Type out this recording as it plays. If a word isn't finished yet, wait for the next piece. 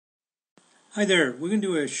Hi there, we're going to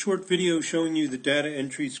do a short video showing you the data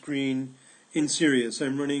entry screen in Sirius.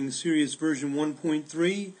 I'm running Sirius version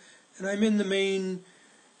 1.3 and I'm in the main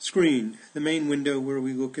screen, the main window where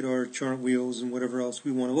we look at our chart wheels and whatever else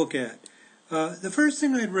we want to look at. The first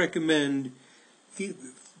thing I'd recommend,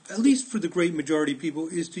 at least for the great majority of people,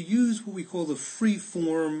 is to use what we call the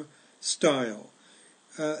freeform style.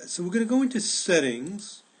 So we're going to go into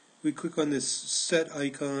settings. We click on this set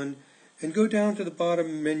icon and go down to the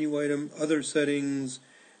bottom menu item, other settings,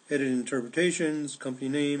 edit interpretations, company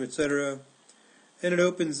name, etc. And it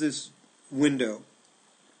opens this window.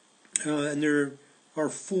 And there are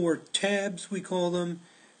 4 tabs, we call them,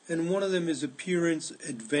 and one of them is Appearance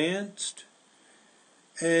Advanced.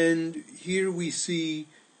 And here we see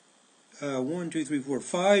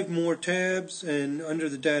 5 more tabs, and under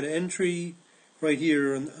the data entry, right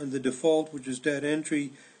here on the default, which is data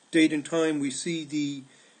entry, date and time, we see the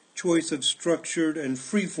choice of structured and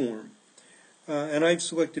freeform. And I've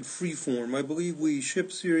selected freeform. I believe we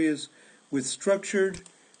ship Sirius with structured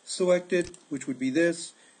selected, which would be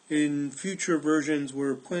this. In future versions,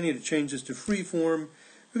 we're planning to change this to freeform,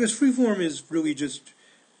 because freeform is really just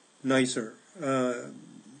nicer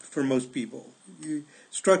for most people.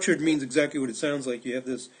 Structured means exactly what it sounds like. You have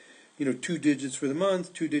this, 2 digits for the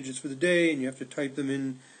month, 2 digits for the day, and you have to type them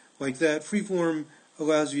in like that. Freeform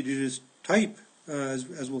allows you to just type,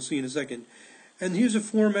 as we'll see in a second. And here's a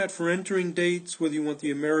format for entering dates, whether you want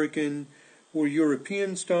the American or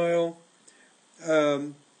European style,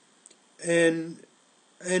 and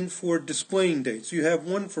for displaying dates. So you have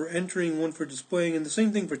one for entering, one for displaying, and the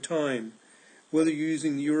same thing for time, whether you're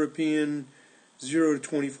using the European 0 to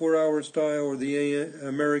 24 hour style or the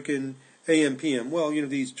American AM PM. Well,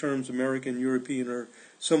 these terms, American, European, are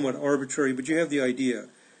somewhat arbitrary, but you have the idea,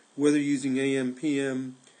 whether you're using AM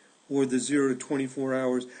PM or the 0 to 24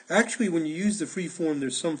 hours. Actually, when you use the freeform,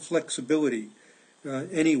 there's some flexibility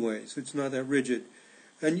anyway, so it's not that rigid.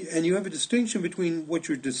 And you have a distinction between what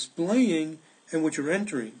you're displaying and what you're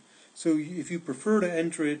entering. So if you prefer to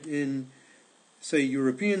enter it in, say,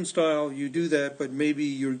 European style, you do that, but maybe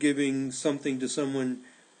you're giving something to someone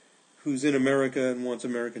who's in America and wants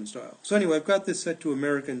American style. So anyway, I've got this set to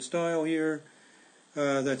American style here.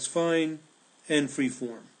 That's fine, and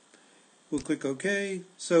freeform. We'll click OK.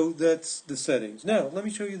 So that's the settings. Now, let me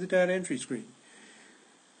show you the data entry screen.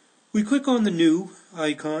 We click on the new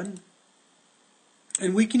icon,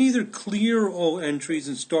 and we can either clear all entries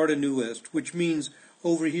and start a new list, which means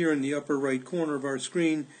over here in the upper right corner of our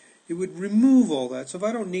screen, it would remove all that. So if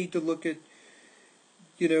I don't need to look at,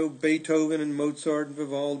 Beethoven and Mozart and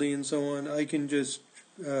Vivaldi and so on, I can just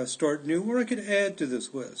start new, or I could add to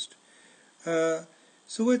this list. So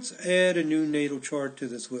let's add a new natal chart to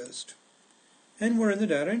this list. And we're in the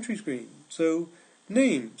data entry screen. So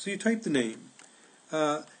name, so you type the name.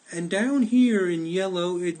 And down here in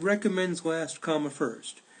yellow, it recommends last comma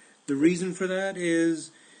first. The reason for that is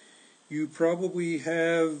you probably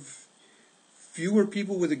have fewer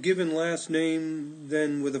people with a given last name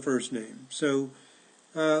than with a first name. So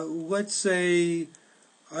let's say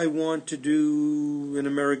I want to do an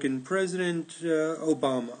American president,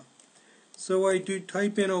 Obama. So I do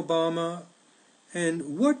type in Obama,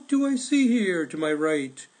 and what do I see here to my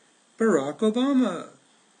right? Barack Obama.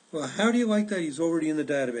 Well, how do you like that? He's already in the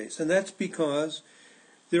database. And that's because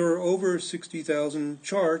there are over 60,000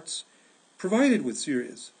 charts provided with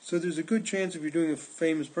Sirius. So there's a good chance if you're doing a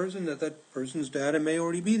famous person that that person's data may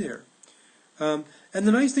already be there. And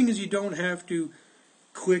the nice thing is you don't have to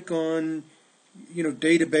click on,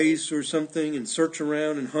 database or something and search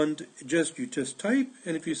around and hunt. You just type,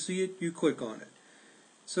 and if you see it, you click on it.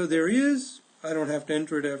 So there he is. I don't have to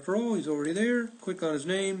enter it after all. He's already there. Click on his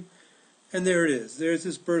name, and there it is. There's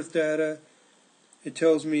his birth data. It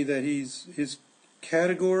tells me that his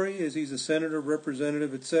category is he's a senator,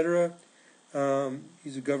 representative, etc.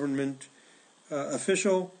 He's a government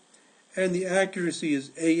official, and the accuracy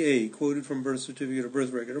is AA, quoted from birth certificate or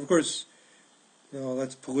birth record. Of course,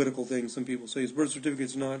 that's a political thing. Some people say his birth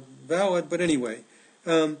certificate's not valid, but anyway.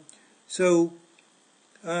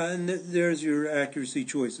 And there's your accuracy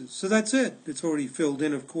choices. So that's it. It's already filled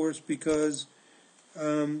in, of course, because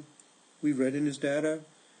we read in his data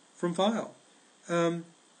from file. So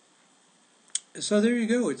there you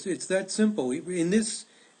go. It's that simple. In this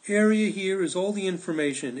area here is all the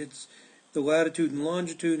information. It's the latitude and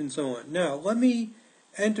longitude and so on. Now, let me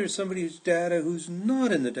enter somebody's data who's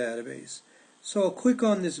not in the database. So I'll click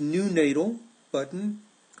on this New Natal button,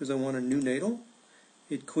 because I want a new natal.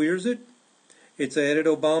 It clears it. It's added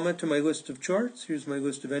Obama to my list of charts. Here's my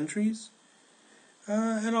list of entries.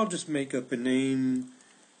 And I'll just make up a name.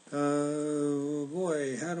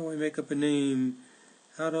 Boy, how do I make up a name?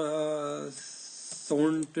 How to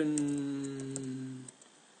Thornton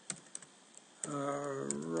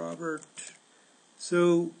Robert.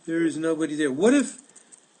 So there is nobody there. What if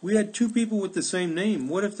we had two people with the same name?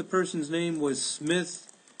 What if the person's name was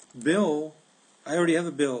Smith Bill? I already have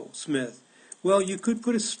a Bill Smith. Well, you could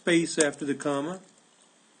put a space after the comma.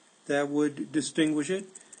 That would distinguish it.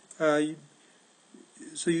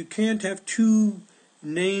 So you can't have two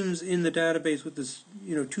names in the database with this,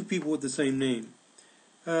 two people with the same name.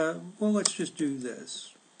 Well, let's just do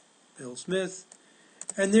this. Bill Smith.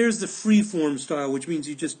 And there's the free-form style, which means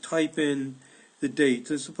you just type in the date.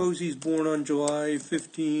 So suppose he's born on July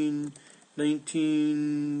 15,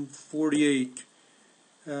 1948.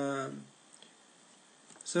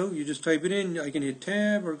 So you just type it in. I can hit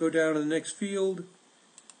Tab or go down to the next field.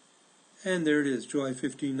 And there it is, July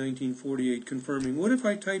 15, 1948, confirming. What if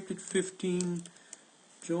I typed it 15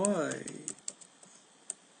 July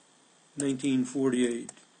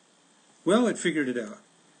 1948? Well, it figured it out,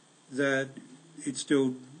 that it's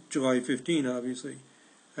still July 15, obviously.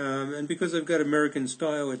 And because I've got American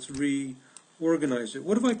style, it's reorganized it.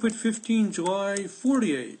 What if I put 15 July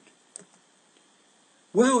 48?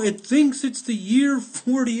 Well, it thinks it's the year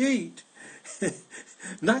 48,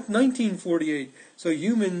 not 1948. So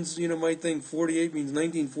humans, might think 48 means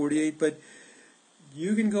 1948, but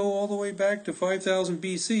you can go all the way back to 5000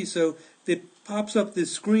 BC. So it pops up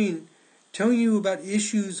this screen telling you about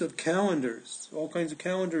issues of calendars, all kinds of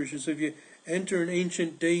calendar issues. So if you enter an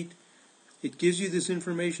ancient date, it gives you this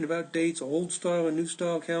information about dates, old style and new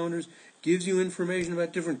style calendars, gives you information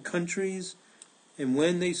about different countries and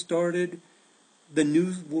when they started. The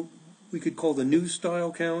new, we could call the new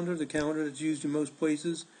style calendar, the calendar that's used in most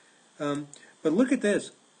places. But look at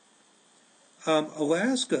this.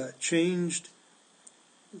 Alaska changed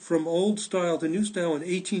from old style to new style in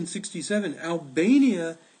 1867.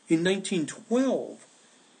 Albania in 1912.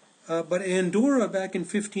 But Andorra back in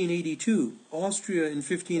 1582. Austria in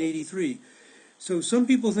 1583. So some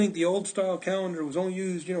people think the old style calendar was only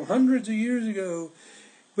used, hundreds of years ago.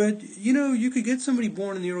 But, you could get somebody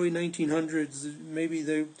born in the early 1900s, maybe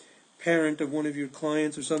the parent of one of your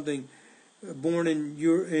clients or something, born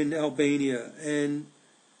in Albania, and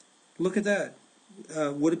look at that.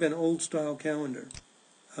 Would have been old style calendar.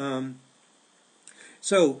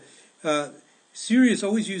 Sirius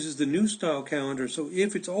always uses the new style calendar. So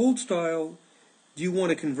if it's old style, do you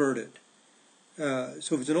want to convert it?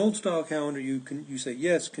 So if it's an old style calendar, you say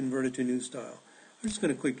yes, convert it to new style. I'm just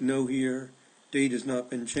going to click no here. Date has not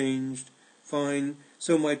been changed. Fine.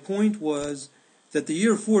 So my point was that the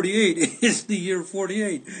year 48 is the year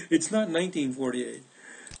 48. It's not 1948.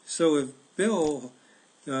 So if Bill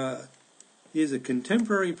is a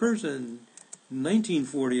contemporary person,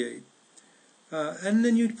 1948, and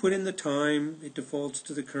then you'd put in the time. It defaults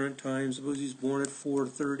to the current time. Suppose he's born at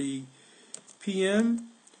 4:30 p.m.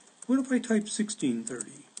 What if I type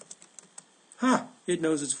 16:30? Ha! It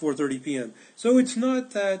knows it's 4:30 p.m. So it's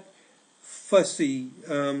not that fussy,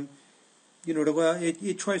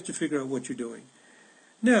 it tries to figure out what you're doing.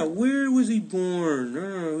 Now, where was he born?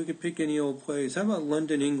 We could pick any old place. How about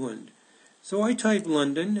London, England? So I type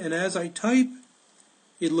London, and as I type,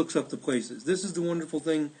 it looks up the places. This is the wonderful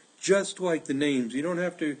thing, just like the names. You don't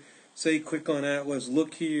have to say, click on Atlas,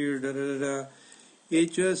 look here, da-da-da-da.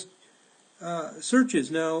 It just searches.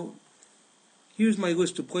 Now, here's my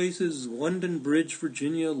list of places: London Bridge,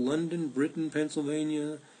 Virginia, London, Britain,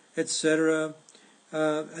 Pennsylvania, etc.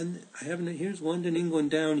 And I have here's London,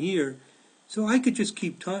 England down here. So I could just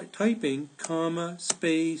keep typing, comma,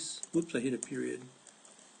 space, whoops, I hit a period,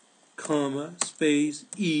 comma, space,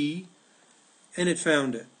 E, and it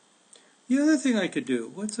found it. The other thing I could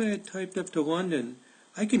do, let's say I typed up to London,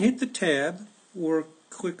 I can hit the tab or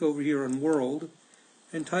click over here on World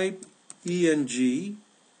and type ENG,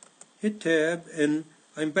 hit tab, and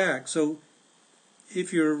I'm back. So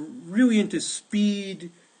if you're really into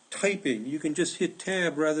speed typing, you can just hit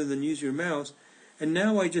tab rather than use your mouse, and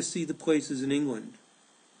now I just see the places in England.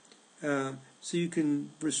 So you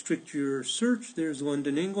can restrict your search. There's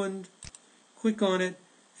London, England. Click on it,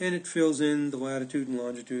 and it fills in the latitude and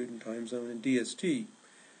longitude and time zone and DST.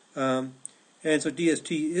 And so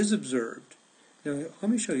DST is observed. Now,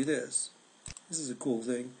 let me show you this. This is a cool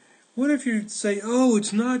thing. What if you say, oh,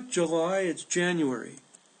 it's not July, it's January?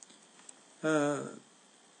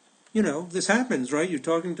 This happens, right? You're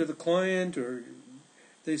talking to the client, or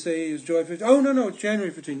they say it's July 15th. Oh, no, it's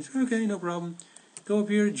January 15th. Okay, no problem. Go up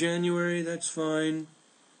here, January, that's fine.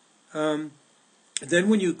 Then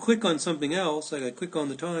when you click on something else, like I click on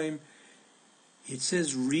the time, it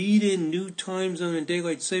says read in new time zone and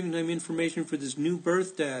daylight saving time information for this new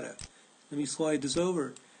birth data. Let me slide this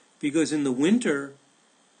over. Because in the winter,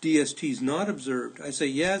 DST is not observed. I say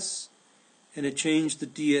yes, and it changed the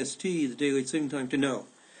DST, the daylight saving time, to no.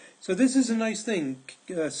 So this is a nice thing.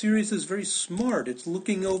 Sirius is very smart. It's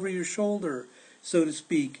looking over your shoulder, so to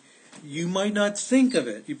speak. You might not think of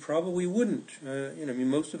it. You probably wouldn't.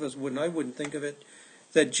 Most of us wouldn't. I wouldn't think of it.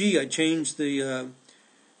 That, gee, I changed the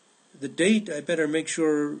date. I better make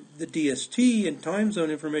sure the DST and time zone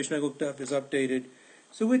information I looked up is updated.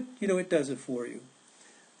 So it does it for you.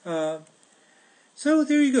 So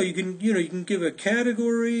there you go. You can give a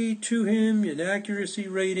category to him, an accuracy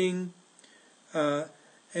rating,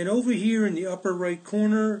 and over here in the upper right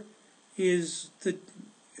corner is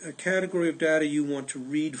a category of data you want to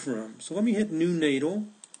read from. So let me hit New Natal,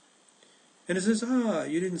 and it says,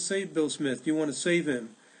 you didn't save Bill Smith. You want to save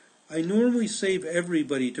him. I normally save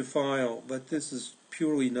everybody to file, but this is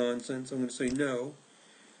purely nonsense. I'm going to say no.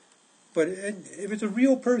 But if it's a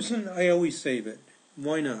real person, I always save it.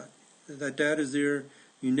 Why not? That data is there.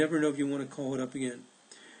 You never know if you want to call it up again.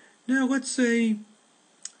 Now, let's say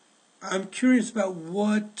I'm curious about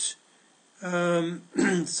what,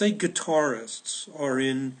 say, guitarists are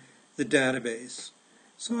in the database.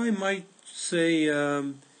 So I might say,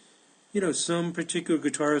 some particular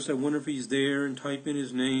guitarist, I wonder if he's there, and type in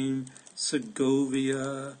his name,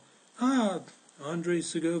 Segovia. Andre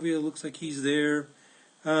Segovia, looks like he's there.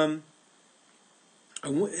 And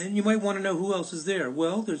you might want to know who else is there.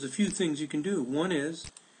 Well, there's a few things you can do. One is,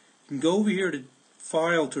 you can go over here to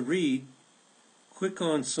File to Read, click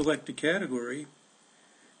on Select a Category,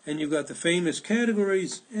 and you've got the famous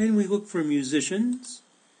categories, and we look for musicians,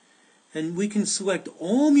 and we can select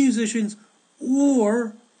all musicians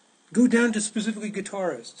or go down to specifically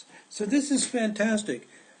guitarists. So this is fantastic.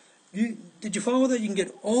 Did you follow that? You can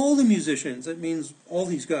get all the musicians. That means all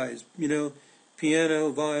these guys, piano,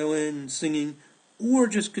 violin, singing, or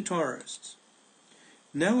just guitarists.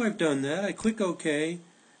 Now I've done that. I click OK,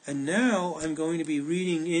 and now I'm going to be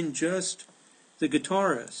reading in just the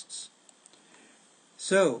guitarists.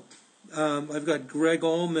 So I've got Greg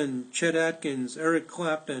Allman, Chet Atkins, Eric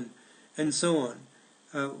Clapton, and so on.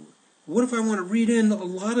 What if I want to read in a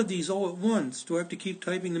lot of these all at once? Do I have to keep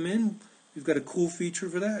typing them in? We've got a cool feature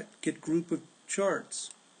for that. Get group of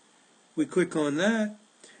charts. We click on that,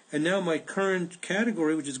 and now my current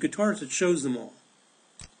category, which is guitarists, it shows them all.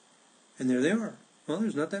 And there they are. Well,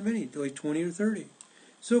 there's not that many, like 20 or 30.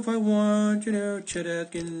 So if I want, Chet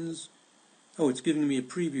Atkins, it's giving me a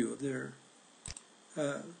preview of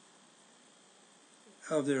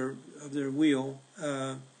their wheel.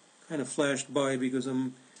 Kind of flashed by because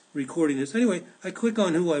I'm recording this. Anyway, I click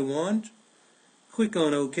on who I want, click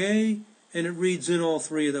on OK, and it reads in all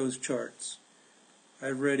three of those charts.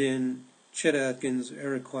 I've read in Chet Atkins,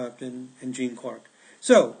 Eric Clapton, and Gene Clark.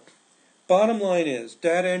 So, bottom line is,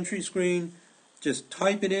 data entry screen, just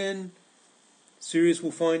type it in. Sirius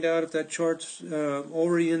will find out if that chart's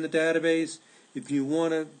already in the database. If you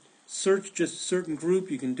want to search just a certain group,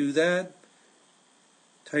 you can do that.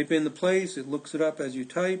 Type in the place, it looks it up as you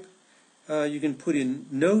type. You can put in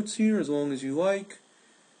notes here as long as you like.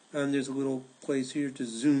 And there's a little place here to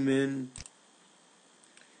zoom in,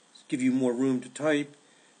 give you more room to type.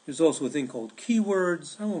 There's also a thing called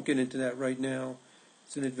keywords. I won't get into that right now.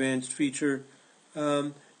 It's an advanced feature.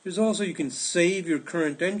 There's also, you can save your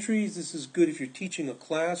current entries. This is good if you're teaching a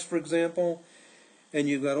class, for example, and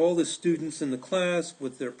you've got all the students in the class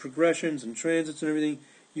with their progressions and transits and everything.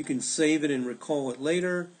 You can save it and recall it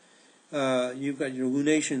later. You've got your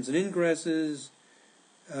lunations and ingresses,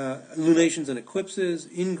 lunations and eclipses,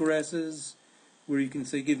 ingresses, where you can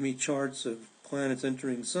say, give me charts of planets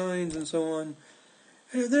entering signs and so on.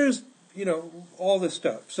 And there's, all this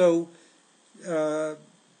stuff. So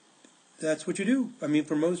that's what you do. I mean,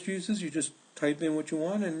 for most uses, you just type in what you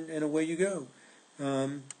want and away you go.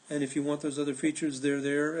 And if you want those other features, they're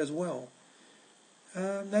there as well.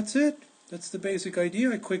 That's it. That's the basic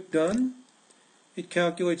idea. I click Done. It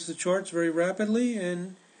calculates the charts very rapidly,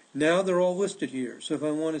 and now they're all listed here. So if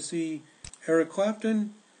I want to see Eric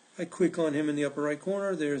Clapton, I click on him in the upper right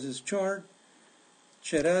corner. There's his chart.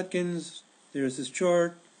 Chet Atkins, there's his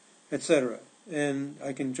chart, etc. And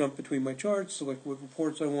I can jump between my charts, select what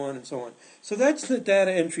reports I want, and so on. So that's the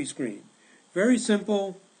data entry screen. Very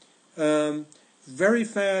simple, very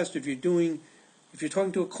fast. If you're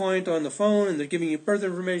talking to a client on the phone and they're giving you birth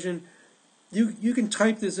information, you can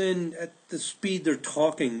type this in at the speed they're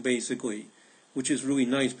talking, basically, which is really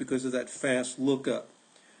nice because of that fast lookup.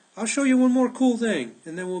 I'll show you one more cool thing,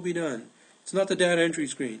 and then we'll be done. It's not the data entry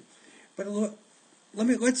screen, but look,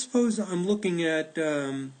 let's suppose I'm looking at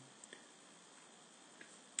who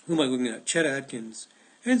am I looking at? Chet Atkins,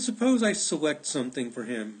 and suppose I select something for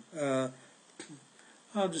him.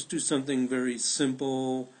 I'll just do something very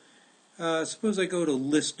simple. Suppose I go to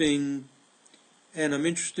listing, and I'm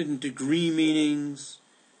interested in degree meanings,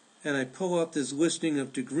 and I pull up this listing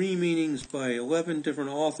of degree meanings by 11 different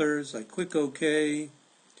authors. I click OK,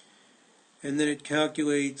 and then it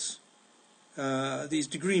calculates these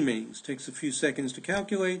degree meanings. It takes a few seconds to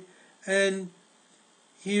calculate, and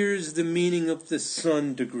here's the meaning of the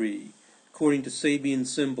sun degree, according to Sabian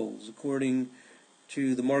symbols, according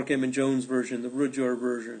to the Mark Emmon Jones version, the Rudyard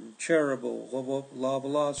version, Cherubel,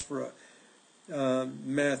 Lavalosphera,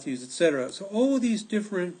 Matthews, etc. So all of these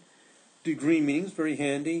different degree meanings, very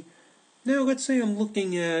handy. Now let's say I'm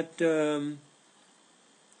looking at,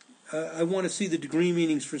 I want to see the degree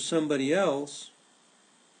meanings for somebody else.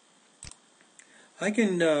 I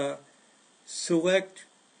can select,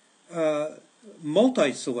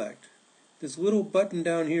 multi-select. This little button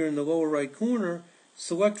down here in the lower right corner,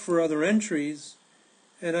 select for other entries,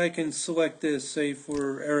 and I can select this, say,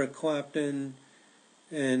 for Eric Clapton,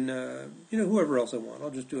 and whoever else I want.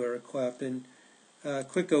 I'll just do Eric Clapton.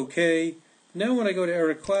 Click OK. Now when I go to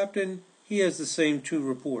Eric Clapton, he has the same two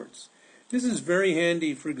reports. This is very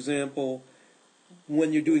handy, for example,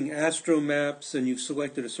 when you're doing astro maps and you've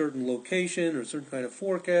selected a certain location or a certain kind of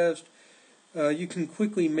forecast. You can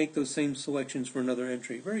quickly make those same selections for another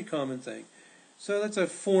entry. Very common thing. So that's a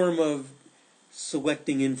form of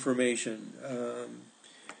selecting information.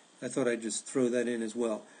 I thought I'd just throw that in as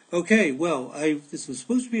well. Okay, well, this was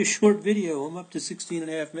supposed to be a short video. I'm up to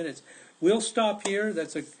 16.5 minutes. We'll stop here.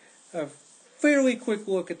 That's a fairly quick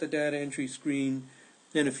look at the data entry screen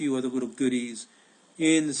and a few other little goodies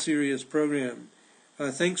in the Sirius program.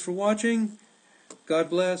 Thanks for watching. God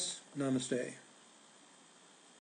bless. Namaste.